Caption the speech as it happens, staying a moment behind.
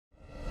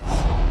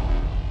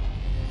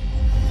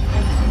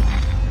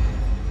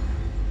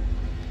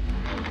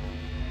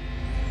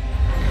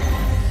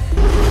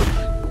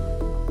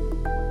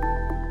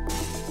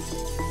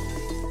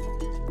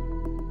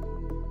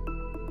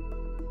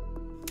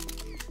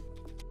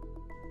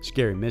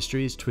Scary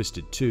Mysteries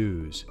Twisted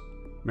Twos,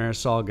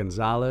 Marisol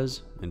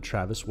Gonzales and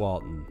Travis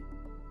Walton.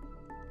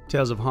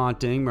 Tales of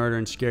haunting, murder,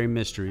 and scary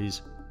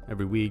mysteries.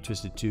 Every week,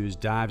 Twisted Twos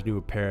dives into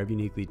a pair of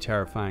uniquely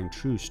terrifying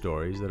true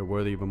stories that are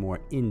worthy of a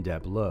more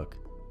in-depth look.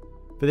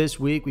 For this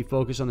week, we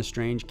focus on the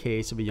strange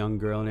case of a young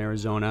girl in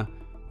Arizona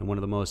and one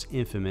of the most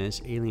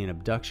infamous alien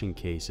abduction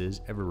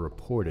cases ever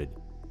reported.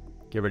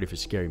 Get ready for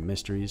Scary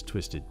Mysteries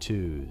Twisted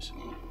Twos.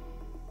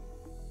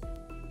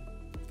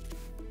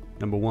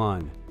 Number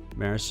 1.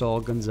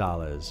 Marisol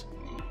Gonzales.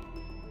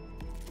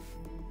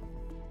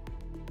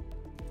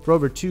 For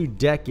over 2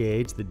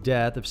 decades, the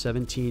death of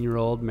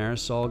 17-year-old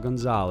Marisol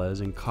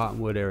Gonzales in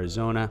Cottonwood,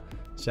 Arizona,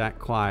 sat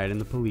quiet in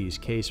the police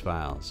case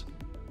files.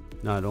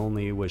 Not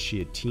only was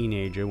she a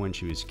teenager when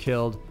she was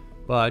killed,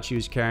 but she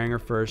was carrying her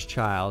first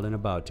child and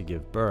about to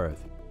give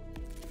birth.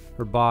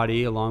 Her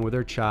body, along with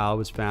her child,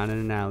 was found in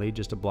an alley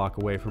just a block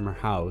away from her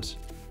house.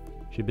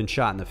 She had been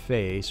shot in the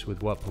face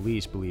with what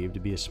police believed to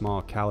be a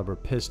small caliber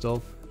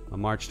pistol on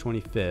March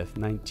 25,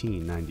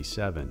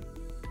 1997.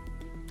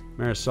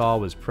 Marisol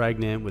was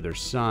pregnant with her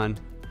son,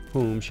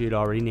 whom she had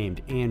already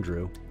named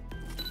Andrew.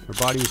 Her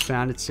body was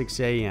found at 6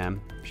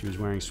 a.m. She was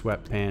wearing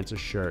sweatpants, a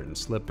shirt, and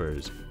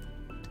slippers.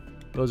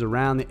 Those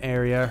around the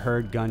area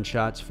heard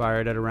gunshots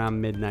fired at around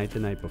midnight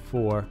the night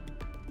before.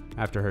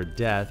 After her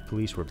death,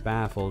 police were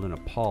baffled and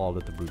appalled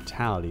at the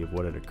brutality of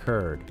what had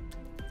occurred.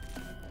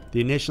 The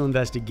initial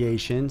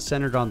investigation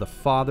centered on the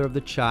father of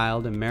the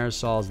child and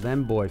Marisol's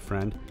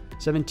then-boyfriend,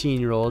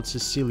 17-year-old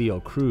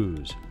Cecilio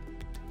Cruz.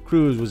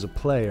 Cruz was a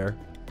player.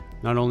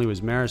 Not only was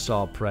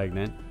Marisol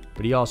pregnant,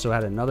 but he also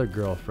had another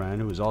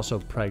girlfriend who was also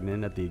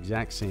pregnant at the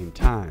exact same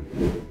time.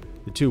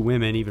 The two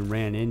women even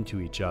ran into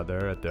each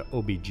other at the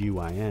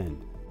OBGYN.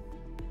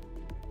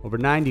 Over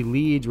 90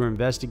 leads were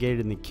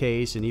investigated in the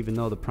case, and even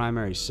though the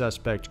primary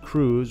suspect,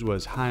 Cruz,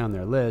 was high on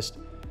their list,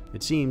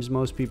 it seems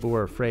most people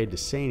were afraid to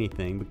say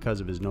anything because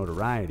of his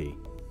notoriety.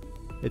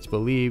 It's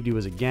believed he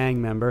was a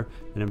gang member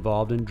and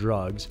involved in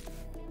drugs,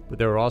 but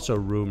there were also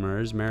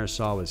rumors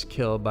Marisol was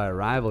killed by a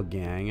rival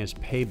gang as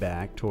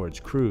payback towards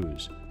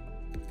Cruz.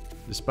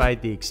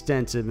 Despite the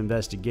extensive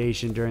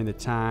investigation during the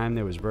time,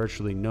 there was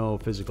virtually no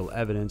physical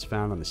evidence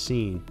found on the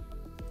scene.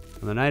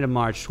 On the night of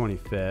March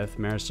 25th,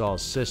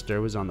 Marisol's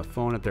sister was on the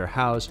phone at their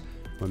house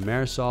when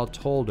Marisol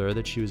told her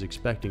that she was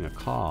expecting a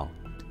call.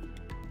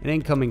 An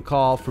incoming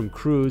call from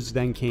Cruz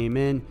then came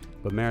in,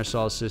 but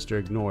Marisol's sister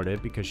ignored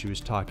it because she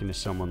was talking to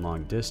someone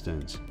long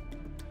distance.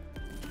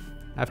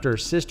 After her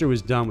sister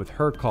was done with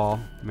her call,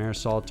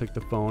 Marisol took the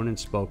phone and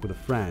spoke with a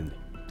friend.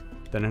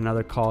 Then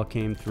another call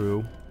came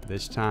through,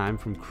 this time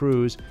from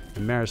Cruz,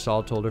 and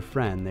Marisol told her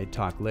friend they'd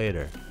talk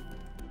later.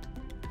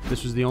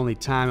 This was the only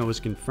time it was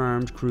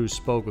confirmed Cruz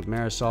spoke with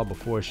Marisol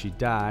before she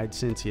died,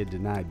 since he had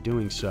denied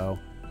doing so.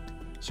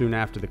 Soon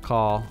after the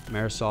call,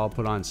 Marisol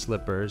put on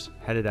slippers,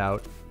 headed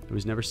out, and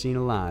was never seen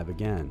alive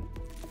again.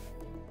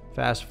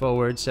 Fast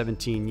forward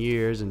 17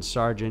 years and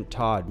Sergeant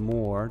Todd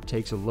Moore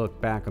takes a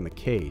look back on the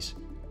case.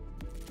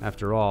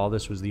 After all,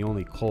 this was the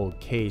only cold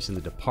case in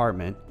the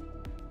department.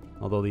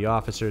 Although the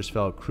officers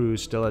felt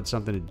Cruz still had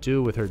something to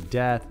do with her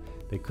death,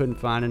 they couldn't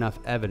find enough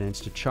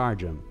evidence to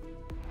charge him.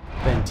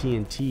 Then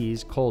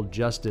TNT's Cold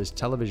Justice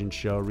television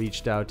show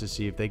reached out to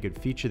see if they could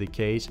feature the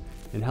case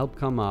and help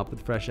come up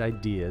with fresh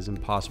ideas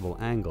and possible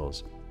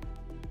angles.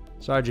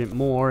 Sergeant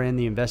Moore and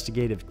the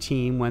investigative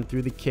team went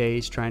through the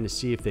case trying to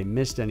see if they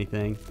missed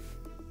anything.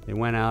 They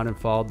went out and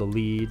followed the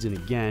leads and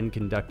again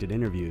conducted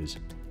interviews.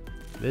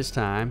 This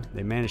time,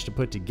 they managed to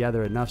put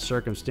together enough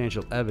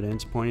circumstantial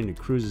evidence pointing to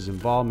Cruz's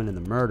involvement in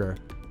the murder.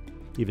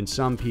 Even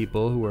some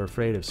people who were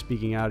afraid of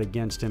speaking out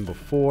against him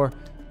before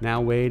now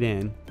weighed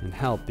in and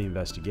helped the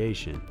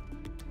investigation.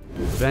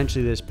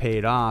 Eventually this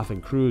paid off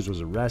and Cruz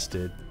was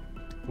arrested.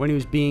 When he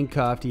was being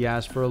cuffed, he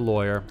asked for a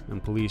lawyer,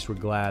 and police were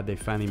glad they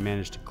finally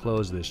managed to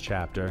close this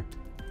chapter.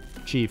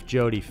 Chief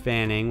Jody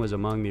Fanning was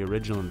among the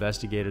original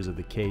investigators of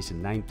the case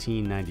in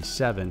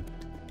 1997.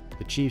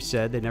 The chief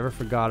said they never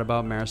forgot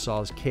about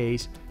Marisol's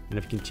case and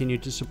have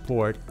continued to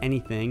support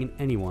anything and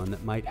anyone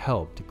that might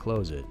help to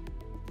close it.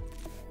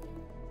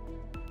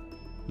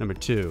 Number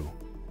 2.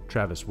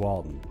 Travis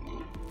Walton.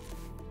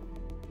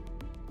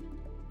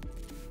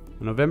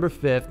 On November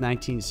 5,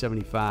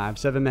 1975,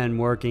 7 men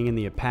working in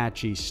the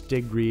Apache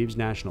Stigreaves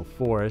National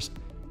Forest,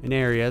 an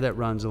area that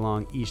runs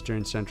along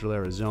eastern central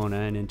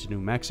Arizona and into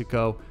New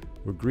Mexico,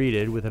 were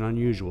greeted with an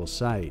unusual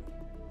sight.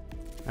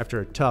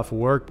 After a tough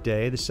work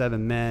day, the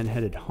 7 men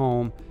headed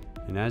home,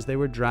 and as they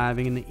were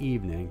driving in the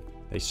evening,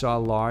 they saw a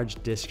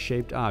large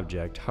disc-shaped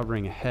object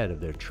hovering ahead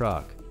of their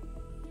truck.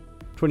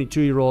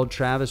 22-year-old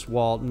Travis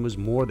Walton was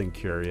more than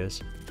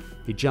curious.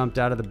 He jumped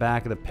out of the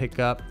back of the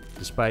pickup,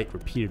 despite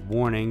repeated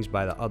warnings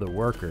by the other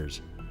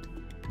workers.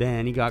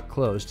 Then he got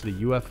close to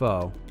the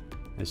UFO.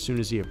 As soon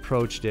as he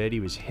approached it,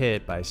 he was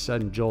hit by a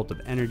sudden jolt of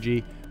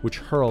energy which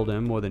hurled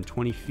him more than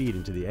 20 feet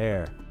into the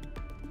air.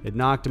 It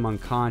knocked him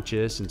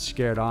unconscious and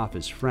scared off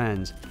his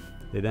friends.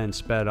 They then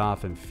sped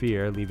off in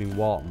fear, leaving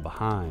Walton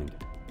behind.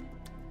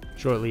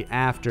 Shortly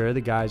after, the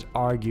guys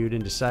argued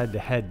and decided to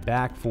head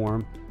back for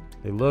him.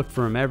 They looked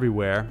for him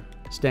everywhere,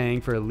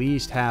 staying for at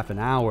least half an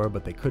hour,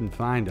 but they couldn't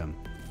find him.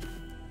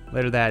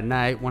 Later that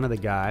night, one of the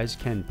guys,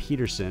 Ken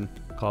Peterson,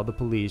 called the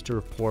police to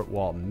report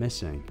Walton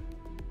missing.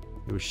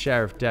 It was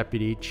Sheriff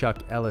Deputy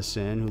Chuck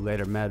Ellison who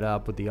later met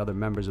up with the other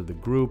members of the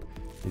group,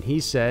 and he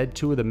said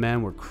 2 of the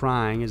men were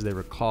crying as they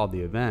recalled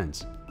the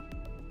events.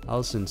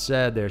 Ellison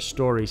said their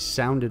story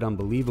sounded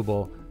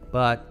unbelievable,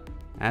 but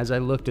as I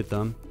looked at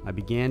them, I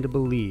began to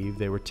believe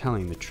they were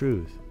telling the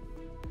truth.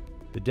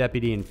 The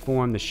deputy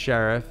informed the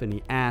sheriff, and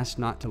he asked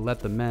not to let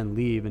the men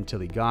leave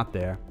until he got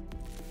there.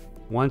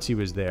 Once he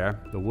was there,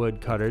 the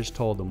woodcutters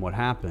told him what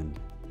happened.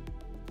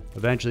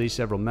 Eventually,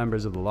 several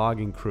members of the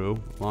logging crew,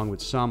 along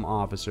with some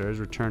officers,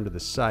 returned to the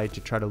site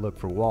to try to look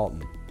for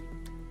Walton.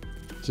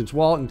 Since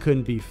Walton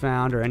couldn't be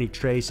found or any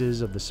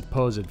traces of the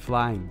supposed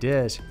flying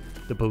disc,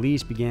 the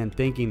police began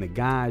thinking the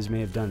guys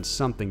may have done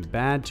something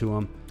bad to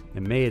him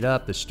and made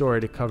up the story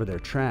to cover their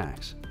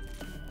tracks.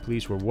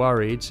 Police were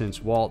worried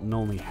since Walton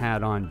only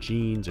had on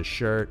jeans, a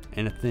shirt,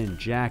 and a thin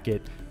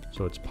jacket,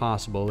 so it's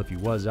possible if he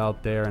was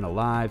out there and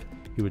alive,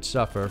 he would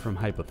suffer from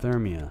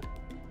hypothermia.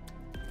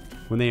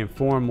 When they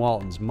informed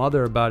Walton's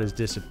mother about his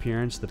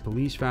disappearance, the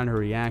police found her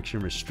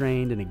reaction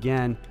restrained, and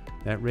again,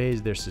 that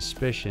raised their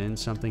suspicion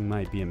something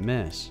might be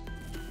amiss.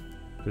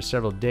 For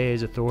several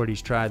days,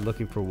 authorities tried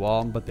looking for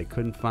Walton, but they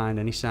couldn't find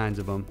any signs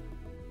of him.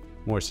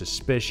 More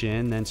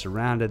suspicion then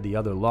surrounded the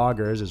other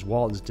loggers as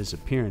Walton's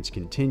disappearance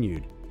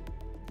continued.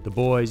 The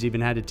boys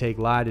even had to take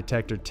lie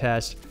detector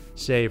tests,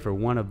 save for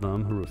one of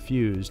them who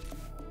refused.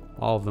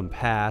 All of them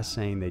passed,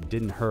 saying they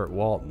didn't hurt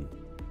Walton.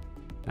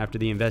 After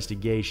the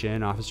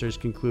investigation, officers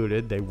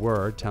concluded they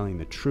were telling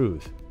the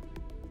truth.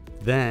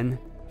 Then,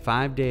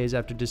 5 days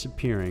after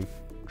disappearing,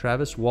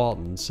 Travis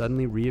Walton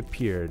suddenly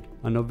reappeared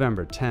on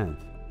November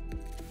 10th.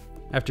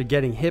 After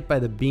getting hit by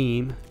the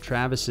beam,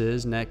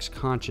 Travis's next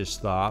conscious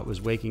thought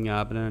was waking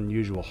up in an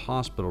unusual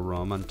hospital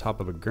room on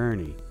top of a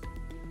gurney.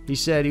 He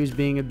said he was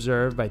being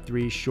observed by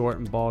 3 short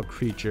and bald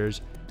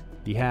creatures.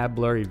 He had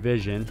blurry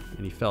vision,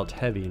 and he felt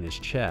heavy in his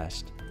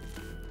chest.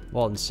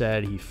 Walton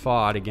said he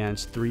fought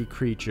against 3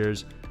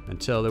 creatures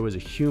until there was a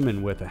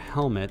human with a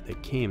helmet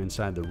that came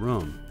inside the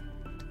room.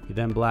 He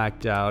then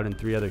blacked out, and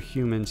 3 other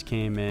humans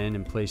came in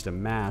and placed a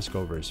mask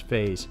over his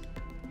face.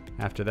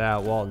 After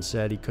that, Walton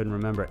said he couldn't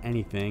remember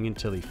anything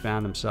until he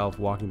found himself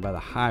walking by the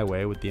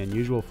highway with the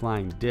unusual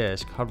flying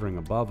disc hovering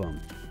above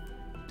him.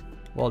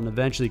 Walton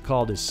eventually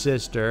called his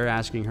sister,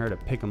 asking her to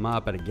pick him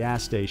up at a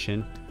gas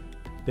station.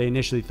 They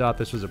initially thought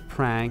this was a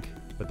prank,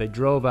 but they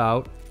drove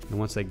out, and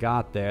once they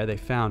got there, they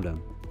found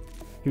him.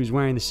 He was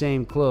wearing the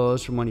same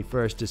clothes from when he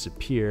first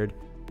disappeared.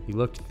 He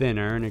looked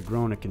thinner and had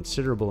grown a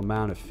considerable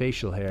amount of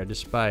facial hair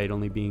despite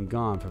only being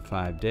gone for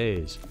 5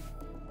 days.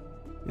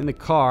 In the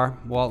car,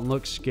 Walton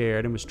looked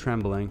scared and was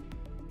trembling.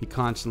 He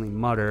constantly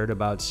muttered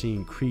about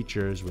seeing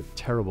creatures with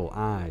terrible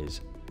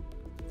eyes.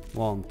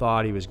 Walton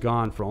thought he was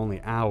gone for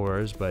only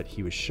hours, but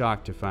he was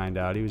shocked to find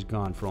out he was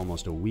gone for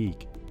almost a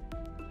week.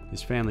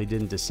 His family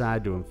didn't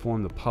decide to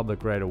inform the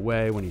public right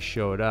away when he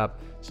showed up,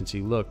 since he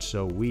looked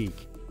so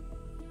weak.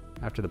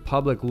 After the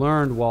public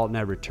learned Walton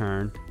had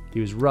returned, he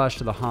was rushed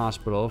to the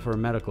hospital for a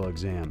medical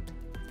exam.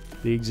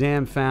 The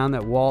exam found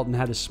that Walton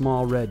had a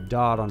small red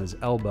dot on his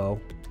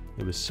elbow.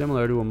 It was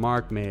similar to a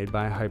mark made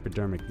by a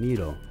hypodermic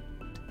needle.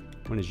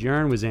 When his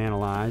urine was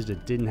analyzed,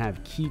 it didn't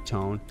have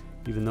ketone,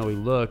 even though he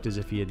looked as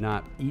if he had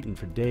not eaten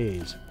for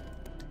days.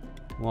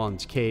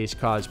 Walton's case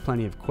caused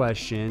plenty of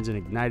questions and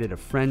ignited a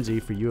frenzy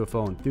for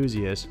UFO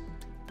enthusiasts.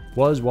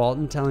 Was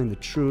Walton telling the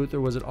truth, or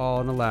was it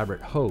all an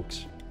elaborate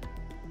hoax?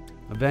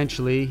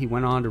 Eventually, he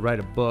went on to write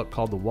a book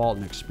called The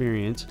Walton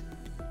Experience.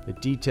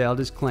 It detailed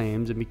his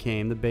claims and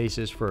became the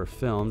basis for a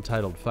film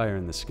titled Fire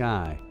in the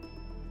Sky.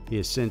 He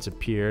has since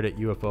appeared at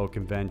UFO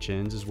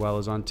conventions as well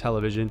as on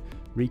television,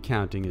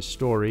 recounting his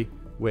story,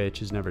 which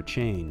has never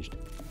changed.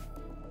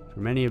 For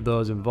many of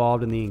those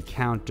involved in the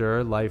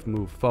encounter, life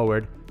moved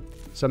forward.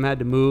 Some had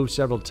to move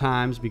several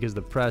times because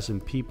the press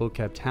and people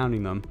kept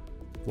hounding them.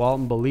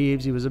 Walton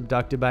believes he was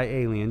abducted by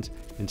aliens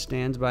and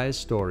stands by his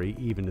story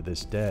even to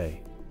this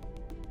day.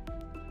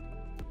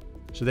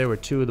 So there were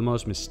 2 of the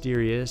most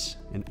mysterious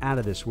and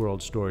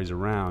out-of-this-world stories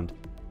around.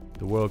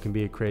 The world can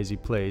be a crazy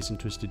place, and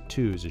Twisted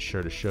Twos is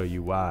sure to show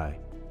you why.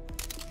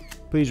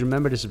 Please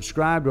remember to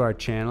subscribe to our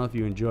channel if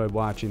you enjoyed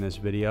watching this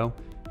video.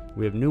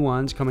 We have new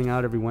ones coming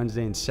out every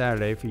Wednesday and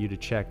Saturday for you to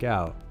check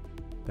out.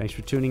 Thanks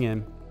for tuning in,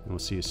 and we'll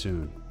see you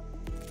soon.